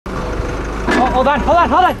hold on, hold on,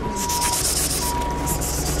 hold on.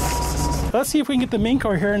 Let's see if we can get the mink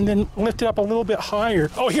over here and then lift it up a little bit higher.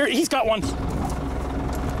 Oh, here, he's got one.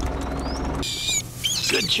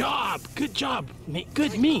 Good job, good job.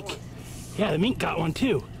 Good mink. Yeah, the mink got one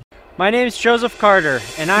too. My name is Joseph Carter,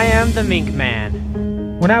 and I am the Mink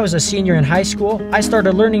Man. When I was a senior in high school, I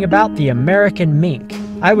started learning about the American mink.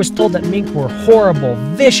 I was told that mink were horrible,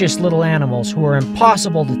 vicious little animals who were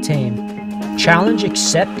impossible to tame. Challenge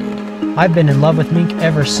accepted. I've been in love with mink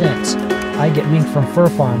ever since. I get mink from fur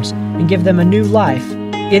farms and give them a new life.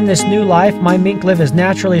 In this new life, my mink live as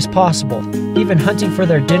naturally as possible, even hunting for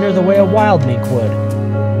their dinner the way a wild mink would.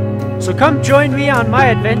 So come join me on my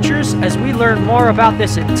adventures as we learn more about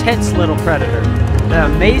this intense little predator, the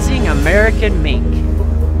amazing American mink.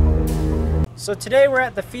 So today we're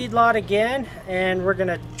at the feedlot again, and we're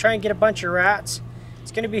gonna try and get a bunch of rats.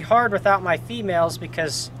 It's gonna be hard without my females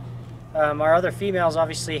because our other females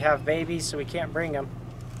obviously have babies, so we can't bring them.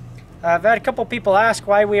 I've had a couple people ask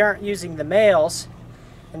why we aren't using the males,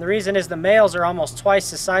 and the reason is the males are almost twice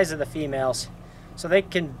the size of the females. So they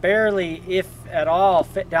can barely, if at all,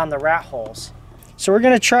 fit down the rat holes. So we're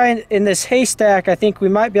gonna try in this haystack. I think we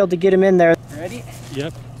might be able to get them in there. Ready?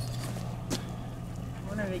 Yep.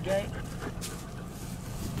 One of the gate.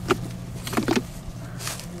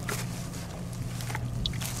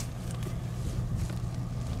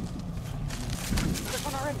 There's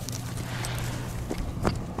one already.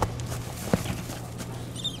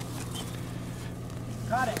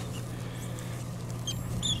 Got it.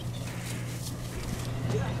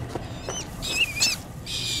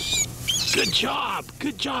 Good job,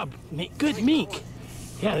 good job. Good mink.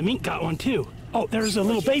 Yeah, the mink got one too. Oh, there's a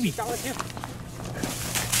little baby. Got one too.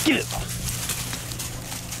 Get it.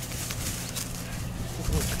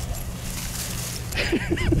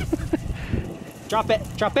 Drop it,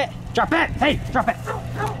 drop it, drop it. Hey, drop it.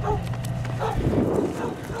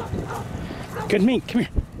 Good mink, come here.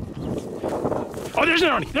 Oh, there's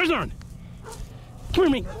another one, there's another one. Come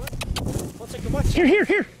here, mink.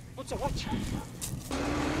 Here. Watch.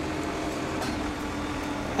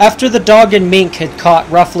 After the dog and mink had caught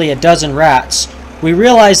roughly a dozen rats, we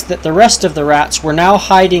realized that the rest of the rats were now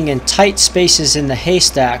hiding in tight spaces in the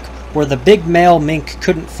haystack where the big male mink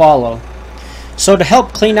couldn't follow. So to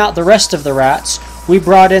help clean out the rest of the rats, we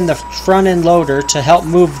brought in the front end loader to help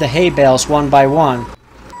move the hay bales one by one.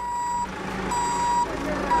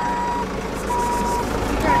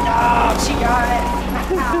 Oh, she got it.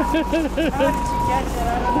 How did she catch it? I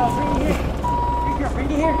don't know. Bring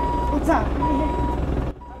it here. What's up? Bring it here.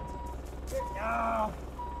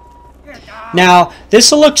 Now,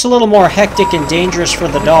 this looks a little more hectic and dangerous for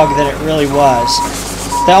the dog than it really was.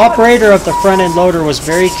 The operator of the front end loader was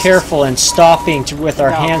very careful in stopping with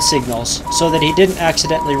our hand signals so that he didn't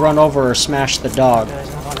accidentally run over or smash the dog.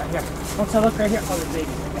 What's that? Look right here. Oh, there's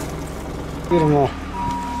babies. Look at them all.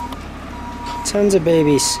 Tons of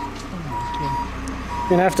babies. You're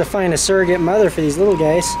gonna have to find a surrogate mother for these little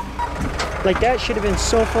guys. Like that should have been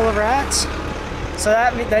so full of rats. So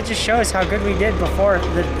that just shows how good we did before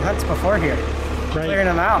the hunts before here, right. Clearing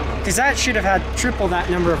them out. Because that should have had triple that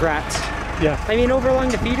number of rats. Yeah. I mean, over along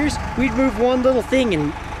the feeders, we'd move one little thing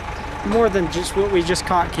and more than just what we just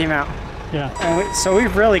caught came out. Yeah. And so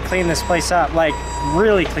we've really cleaned this place up, like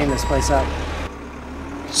really cleaned this place up.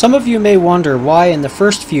 Some of you may wonder why in the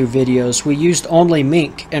first few videos we used only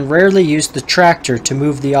mink and rarely used the tractor to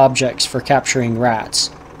move the objects for capturing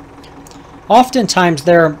rats. Oftentimes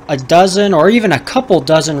there are a dozen or even a couple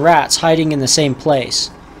dozen rats hiding in the same place.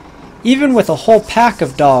 Even with a whole pack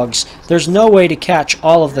of dogs, there's no way to catch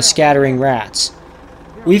all of the scattering rats.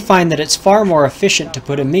 We find that it's far more efficient to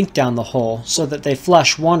put a mink down the hole so that they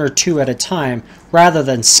flush one or two at a time rather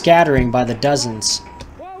than scattering by the dozens.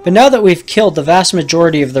 But now that we've killed the vast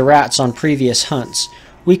majority of the rats on previous hunts,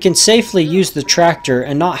 we can safely use the tractor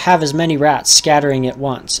and not have as many rats scattering at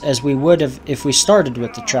once as we would have if we started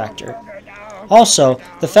with the tractor. Also,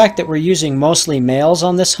 the fact that we're using mostly males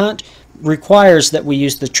on this hunt requires that we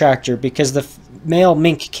use the tractor because the male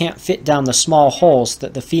mink can't fit down the small holes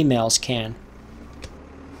that the females can.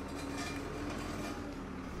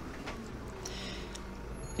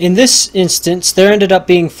 In this instance, there ended up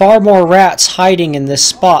being far more rats hiding in this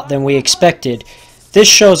spot than we expected. This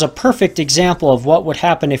shows a perfect example of what would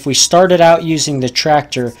happen if we started out using the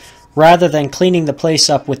tractor rather than cleaning the place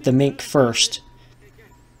up with the mink first.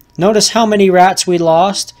 Notice how many rats we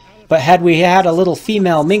lost, but had we had a little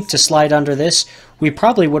female mink to slide under this, we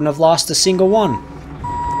probably wouldn't have lost a single one.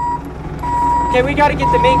 Okay, we gotta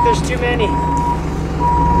get the mink, there's too many.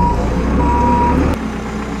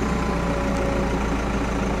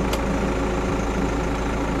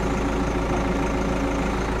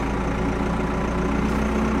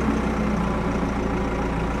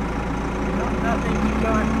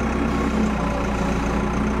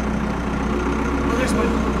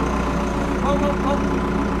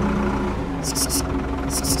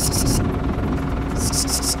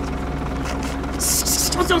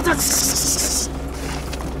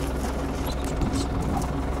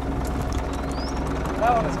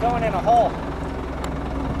 That one was going in a hole.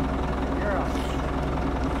 Girl.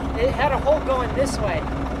 It had a hole going this way.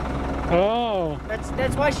 Oh.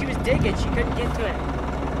 That's why she was digging. She couldn't get to it.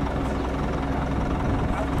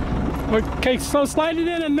 Okay, so slide it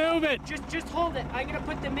in and move it. Just hold it. I'm gonna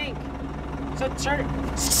put the mink. So turn it.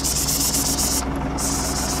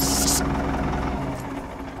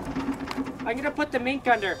 I'm gonna put the mink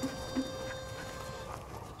under.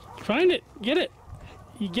 Find it. Get it.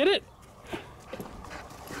 You get it?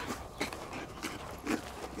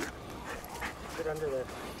 Put it under the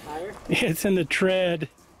tire. It's in the tread.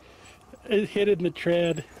 It hit in the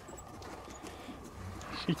tread.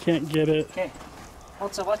 She can't get it. Okay.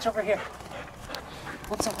 Onsa, watch over here.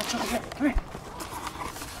 Onsa, watch over here. Come here.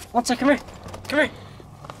 Onsa, come here. Come here.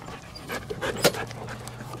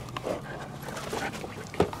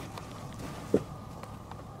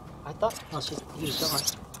 I thought. Oh, she's used that one.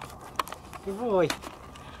 Good boy.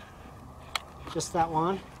 Just that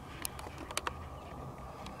one.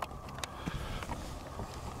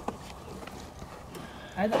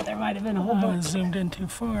 I thought there might have been a whole I bunch. zoomed in too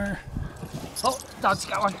far. Oh, dog's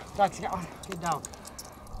got one. Dog's got one. Good dog.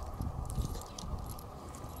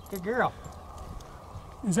 Good girl.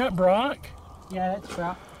 Is that Brocc? Yeah, that's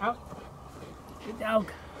Brocc. Out. Good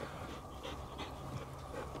dog.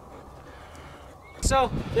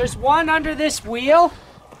 So there's one under this wheel.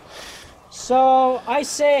 So I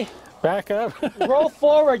say Back up. roll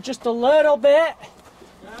forward just a little bit,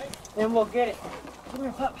 and we'll get it. Come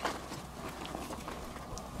here, pup.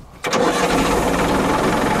 Come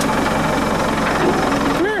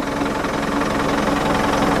here.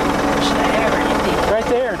 Right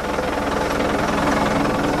there.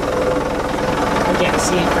 I can't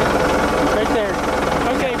see it. Right there.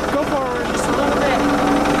 Okay, go forward. Just a little bit.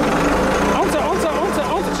 Onsa, Onsa, Onsa,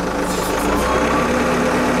 Onsa.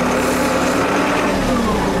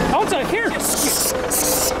 Onsa, here.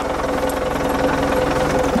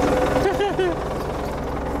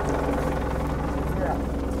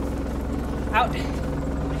 Out.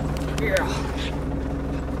 Girl.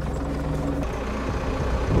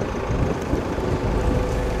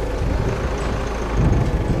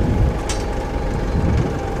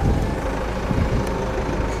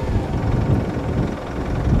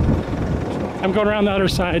 I'm going around the other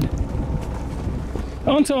side.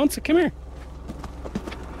 Onsa, Onsa, come here.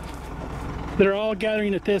 They're all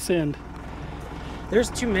gathering at this end. There's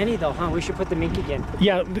too many though, huh? We should put the mink again.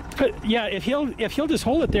 Yeah, yeah. If he'll just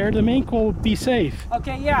hold it there, the mink will be safe.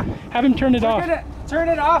 Okay, yeah. Have him turn it off. We're gonna turn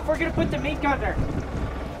it off. We're gonna put the mink under.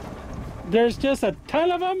 There's just a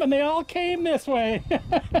ton of them, and they all came this way.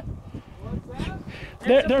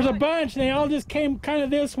 There's a bunch, and they all just came kind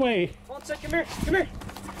of this way. Onsa, come here. Come here.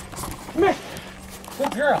 Come here.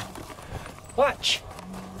 Good girl. Watch.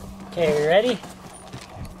 Okay, you ready?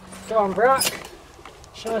 Go on, Brocc.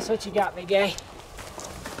 Show us what you got, big guy.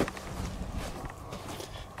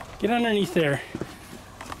 Get underneath there.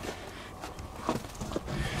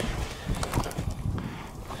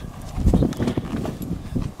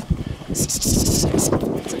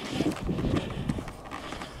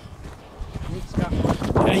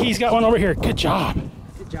 He's got one over here. Good job.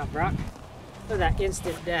 Good job, Brocc. Look at that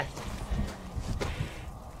instant death.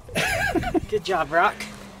 Good job, Brocc.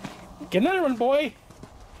 Get another one, boy.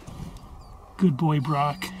 Good boy,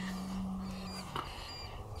 Brocc.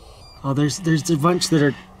 Oh, there's a bunch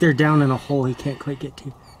that they're down in a hole he can't quite get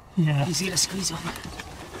to. Yeah. He's gonna squeeze over.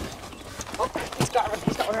 Oh, he's got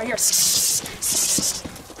one right here.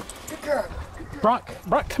 Good girl.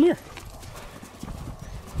 Brocc, come here.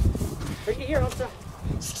 Bring it here, Onsa.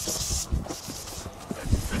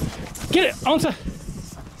 Get it, Onsa.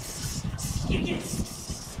 Get it.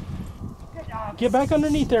 Good dog. Get back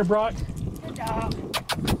underneath there, Brocc. Good dog.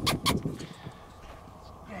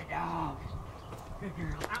 Good dog. Good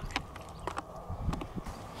girl. Out.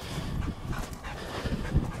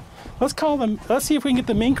 Let's call them. Let's see if we can get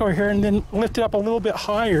the mink over here and then lift it up a little bit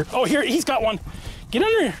higher. Oh, here, he's got one. Get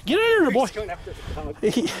under there, boy. He's going after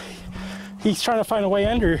the dog. He's trying to find a way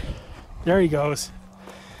under. There he goes.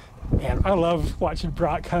 Man, I love watching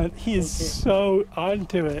Brocc hunt. He is so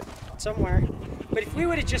onto it. Somewhere. But if we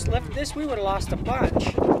would have just left this, we would have lost a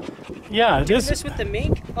bunch. Yeah, Doing this with the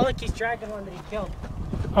mink? Oh, look, he's dragging one that he killed.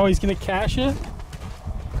 Oh, he's gonna cache it?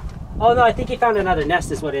 Oh, no, I think he found another nest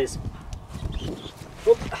is what it is.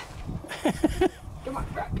 Oop. Come on,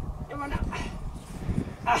 Brocc. Come on now.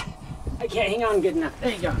 Ah, I can't hang on good enough.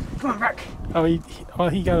 There you go. Come on, Brocc. Oh,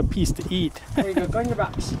 he got a piece to eat. There you go. Go in your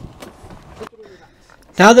box.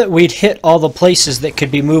 Now that we'd hit all the places that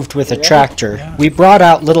could be moved with a tractor, we brought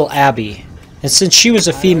out little Abby. And since she was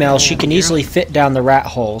a female, she can easily fit down the rat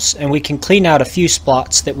holes, and we can clean out a few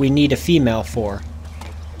spots that we need a female for.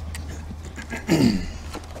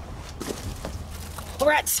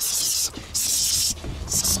 Rats!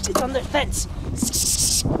 It's on the fence.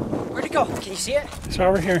 Where'd it go? Can you see it? It's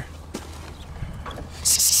over here.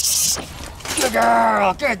 Good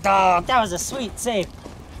girl, good dog. That was a sweet save.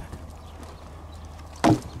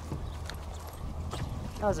 That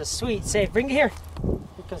was a sweet save. Bring it here.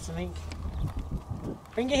 Here comes the mink.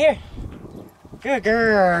 Bring it here. Good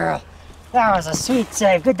girl. That was a sweet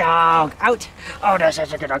save. Good dog. Out. Oh, that's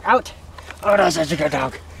such a good dog. Out. Oh, that's such a good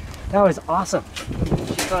dog. That was awesome.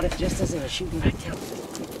 She got it just as it was shooting back down.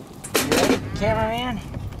 You ready, cameraman?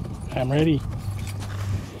 I'm ready.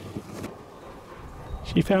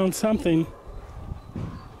 She found something.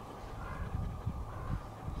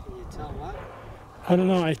 Can you tell what? I don't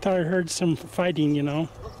know. I thought I heard some fighting, you know.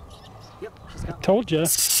 Yep, she's got I told you.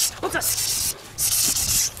 What's this?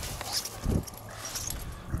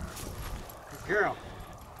 Good girl.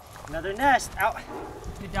 Another nest. Out.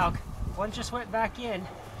 Good dog. One just went back in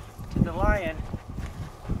to the lion.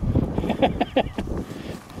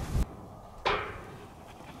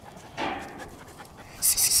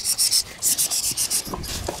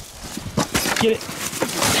 Get it.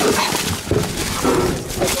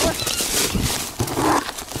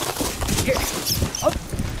 Here. Oh.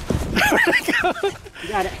 You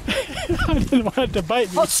got it. I didn't want it to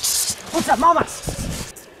bite me. Oh, what's up, mama?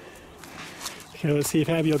 Okay, let's see if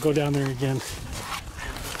Abby will go down there again.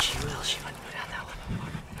 She will. She wouldn't go down that one.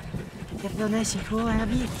 You feel nice and cool,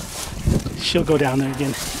 Abby? She'll go down there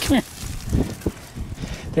again. Come here.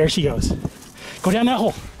 There she goes. Go down that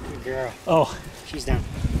hole. Good girl. Oh, She's down.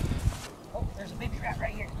 Oh, there's a baby rat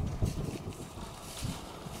right here.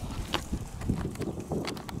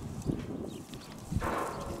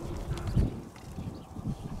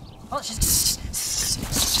 Oh, she's...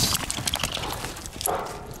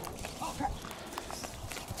 Oh, crap.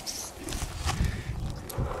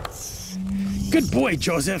 good boy,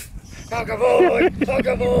 Joseph. Oh, good boy! Oh,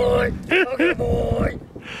 good boy! Oh, good boy!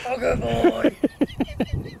 Oh, good boy!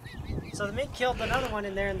 So the mink killed another one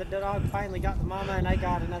in there, and the dog finally got the mama, and I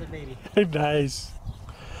got another baby. Nice.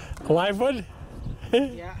 A live one?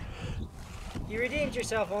 Yeah. You redeemed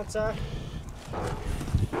yourself, Onsa.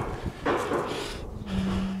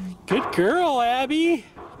 Good girl, Abby.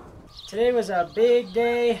 Today was a big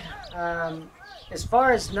day. As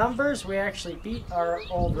far as numbers, we actually beat our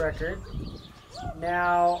old record.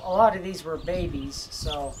 Now, a lot of these were babies,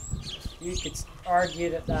 so you could argue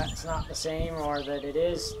that that's not the same or that it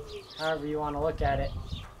is, however you want to look at it.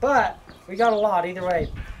 But we got a lot either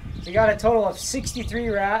way. We got a total of 63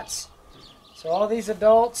 rats. So all these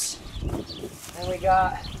adults, and we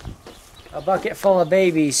got a bucket full of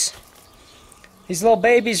babies. These little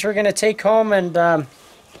babies we're going to take home and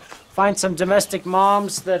find some domestic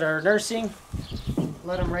moms that are nursing.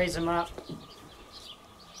 Let them raise them up.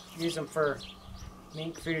 Use them for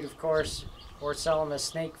mink food, of course, or sell them as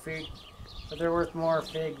snake food. But they're worth more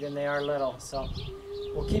big than they are little. So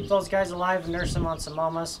we'll keep those guys alive and nurse them on some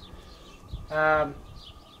mamas. Got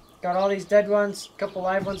all these dead ones, a couple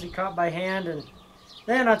live ones we caught by hand, and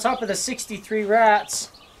then on top of the 63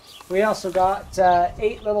 rats, we also got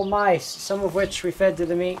 8 little mice, some of which we fed to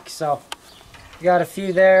the mink. So we got a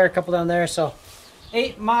few there, a couple down there. So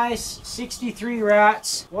 8 mice, 63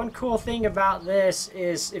 rats. One cool thing about this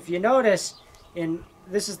is, if you notice,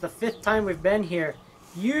 this is the 5th time we've been here.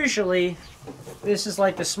 Usually, this is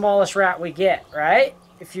like the smallest rat we get, right?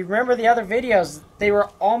 If you remember the other videos, they were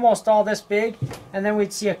almost all this big, and then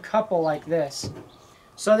we'd see a couple like this.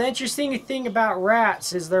 So the interesting thing about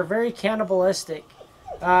rats is they're very cannibalistic.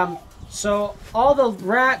 So all the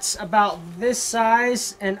rats about this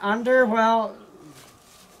size and under, well,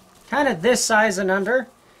 kind of this size and under,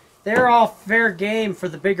 they're all fair game for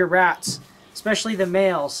the bigger rats, especially the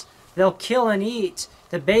males. They'll kill and eat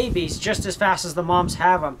the babies just as fast as the moms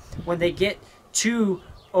have them when they get too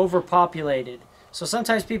overpopulated. So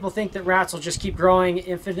sometimes people think that rats will just keep growing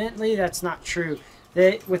infinitely. That's not true.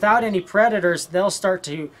 Without any predators, they'll start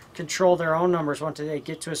to control their own numbers. Once they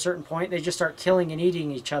get to a certain point, they just start killing and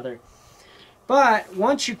eating each other. But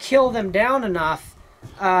once you kill them down enough,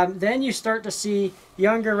 then you start to see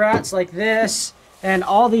younger rats like this, and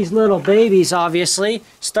all these little babies obviously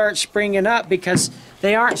start springing up because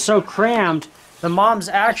they aren't so crammed. The moms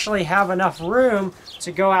actually have enough room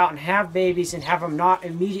to go out and have babies and have them not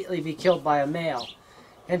immediately be killed by a male.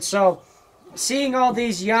 And so seeing all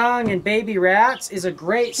these young and baby rats is a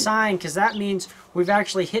great sign, because that means we've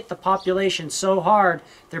actually hit the population so hard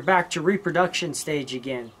they're back to reproduction stage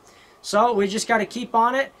again. So we just got to keep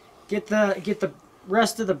on it, get the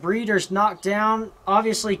rest of the breeders knocked down.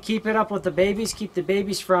 Obviously keep it up with the babies, keep the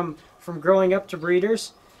babies from growing up to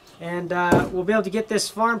breeders, and we'll be able to get this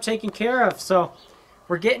farm taken care of. So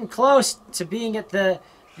we're getting close to being at I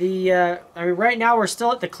mean, right now we're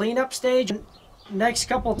still at the cleanup stage. Next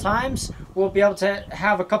couple times we'll be able to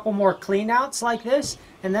have a couple more clean outs like this,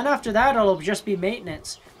 and then after that it'll just be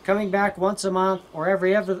maintenance, coming back once a month or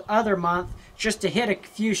every other month just to hit a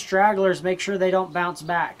few stragglers, make sure they don't bounce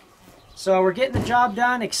back. So we're getting the job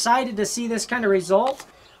done. Excited to see this kind of result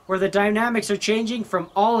where the dynamics are changing from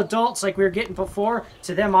all adults like we were getting before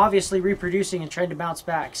to them obviously reproducing and trying to bounce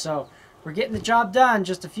back. So we're getting the job done,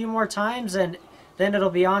 just a few more times, and then it'll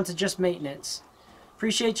be on to just maintenance.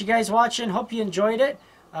 Appreciate you guys watching. Hope you enjoyed it.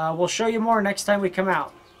 We'll show you more next time we come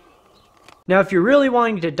out. Now, if you're really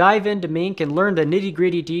wanting to dive into mink and learn the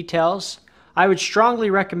nitty-gritty details, I would strongly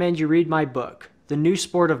recommend you read my book, The New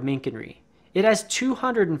Sport of Minkenry. It has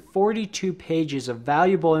 242 pages of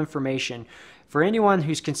valuable information for anyone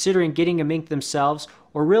who's considering getting a mink themselves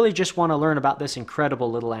or really just want to learn about this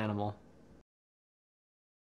incredible little animal.